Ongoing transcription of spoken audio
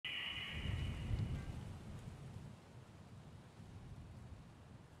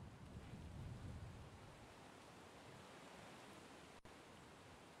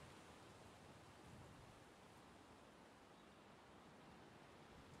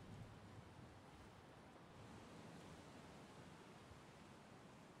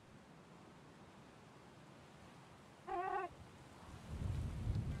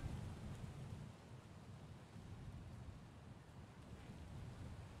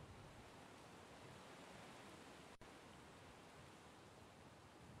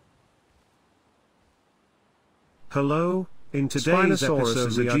Hello, in today's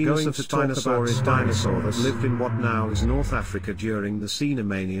episode we are going to talk about a dinosaur that lived in what now is North Africa during the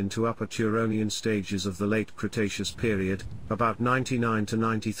Cenomanian to Upper Turonian stages of the late Cretaceous period, about 99 to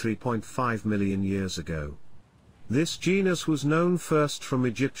 93.5 million years ago. This genus was known first from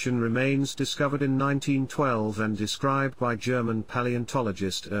Egyptian remains discovered in 1912 and described by German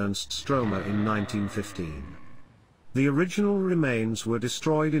paleontologist Ernst Stromer in 1915. The original remains were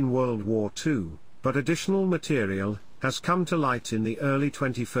destroyed in World War II, but additional material has come to light in the early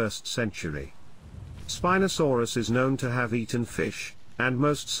 21st century. Spinosaurus is known to have eaten fish, and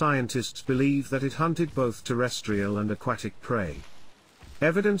most scientists believe that it hunted both terrestrial and aquatic prey.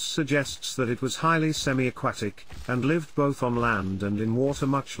 Evidence suggests that it was highly semi-aquatic, and lived both on land and in water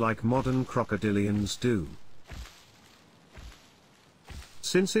much like modern crocodilians do.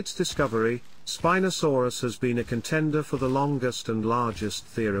 Since its discovery, Spinosaurus has been a contender for the longest and largest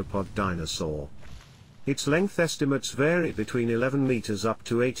theropod dinosaur. Its length estimates vary between 11 meters up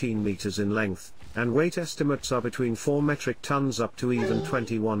to 18 meters in length, and weight estimates are between 4 metric tons up to even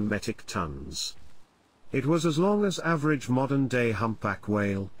 21 metric tons. It was as long as average modern-day humpback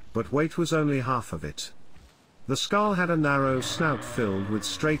whale, but weight was only half of it. The skull had a narrow snout filled with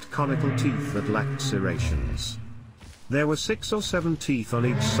straight conical teeth that lacked serrations. There were 6 or 7 teeth on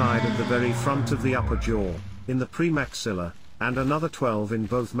each side of the very front of the upper jaw, in the premaxilla, and another 12 in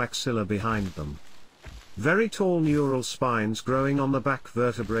both maxilla behind them. Very tall neural spines growing on the back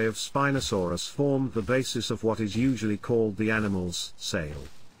vertebrae of Spinosaurus formed the basis of what is usually called the animal's sail.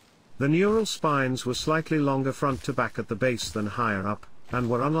 The neural spines were slightly longer front to back at the base than higher up, and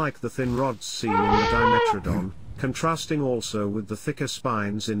were unlike the thin rods seen in the Dimetrodon, contrasting also with the thicker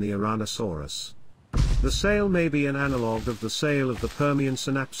spines in the Tyrannosaurus. The sail may be an analogue of the sail of the Permian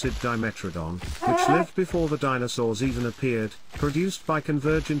synapsid Dimetrodon, which lived before the dinosaurs even appeared, produced by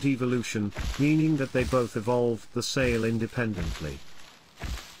convergent evolution, meaning that they both evolved the sail independently.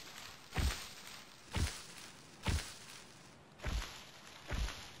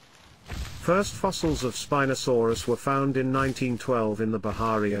 First fossils of Spinosaurus were found in 1912 in the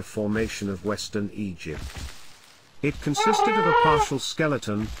Baharia Formation of western Egypt. It consisted of a partial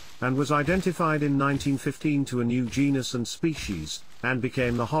skeleton, and was identified in 1915 to a new genus and species, and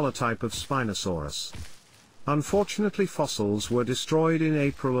became the holotype of Spinosaurus. Unfortunately, fossils were destroyed in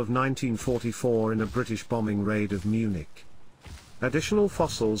April of 1944 in a British bombing raid of Munich. Additional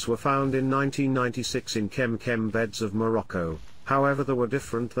fossils were found in 1996 in Kem beds of Morocco, however they were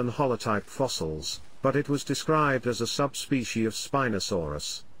different than holotype fossils, but it was described as a subspecies of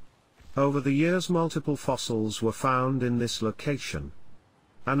Spinosaurus. Over the years multiple fossils were found in this location.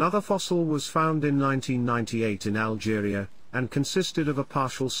 Another fossil was found in 1998 in Algeria, and consisted of a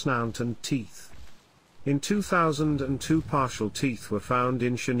partial snout and teeth. In 2002 partial teeth were found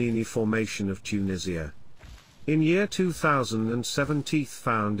in Shanini Formation of Tunisia. In year 2007 teeth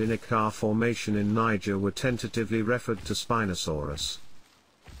found in Ikar Formation in Niger were tentatively referred to Spinosaurus.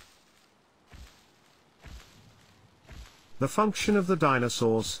 The function of the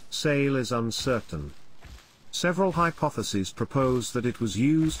dinosaur's sail is uncertain. Several hypotheses propose that it was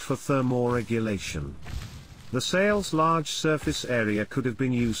used for thermoregulation. The sail's large surface area could have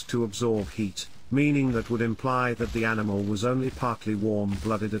been used to absorb heat, meaning that would imply that the animal was only partly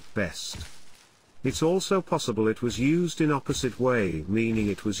warm-blooded at best. It's also possible it was used in opposite way, meaning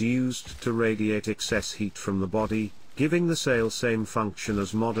it was used to radiate excess heat from the body, giving the sail same function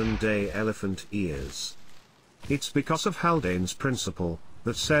as modern-day elephant ears. It's because of Haldane's principle,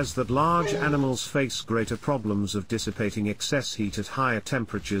 that says that large animals face greater problems of dissipating excess heat at higher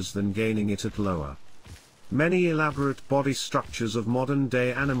temperatures than gaining it at lower. Many elaborate body structures of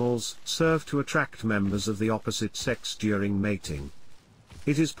modern-day animals serve to attract members of the opposite sex during mating.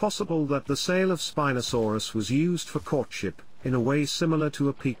 It is possible that the sail of Spinosaurus was used for courtship, in a way similar to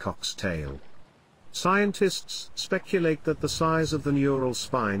a peacock's tail. Scientists speculate that the size of the neural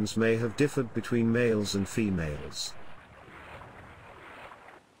spines may have differed between males and females.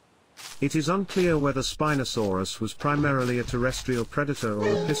 It is unclear whether Spinosaurus was primarily a terrestrial predator or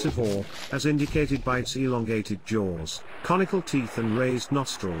a piscivore, as indicated by its elongated jaws, conical teeth and raised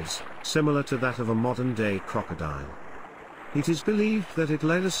nostrils, similar to that of a modern-day crocodile. It is believed that it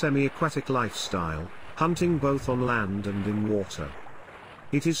led a semi-aquatic lifestyle, hunting both on land and in water.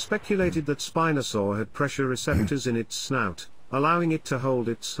 It is speculated that Spinosaur had pressure receptors in its snout, allowing it to hold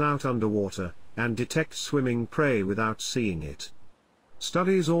its snout underwater, and detect swimming prey without seeing it.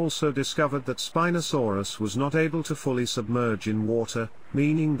 Studies also discovered that Spinosaurus was not able to fully submerge in water,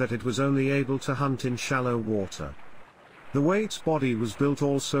 meaning that it was only able to hunt in shallow water. The way its body was built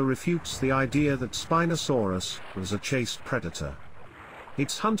also refutes the idea that Spinosaurus was a chase predator.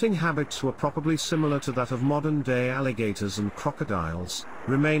 Its hunting habits were probably similar to that of modern-day alligators and crocodiles,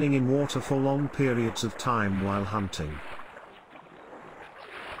 remaining in water for long periods of time while hunting.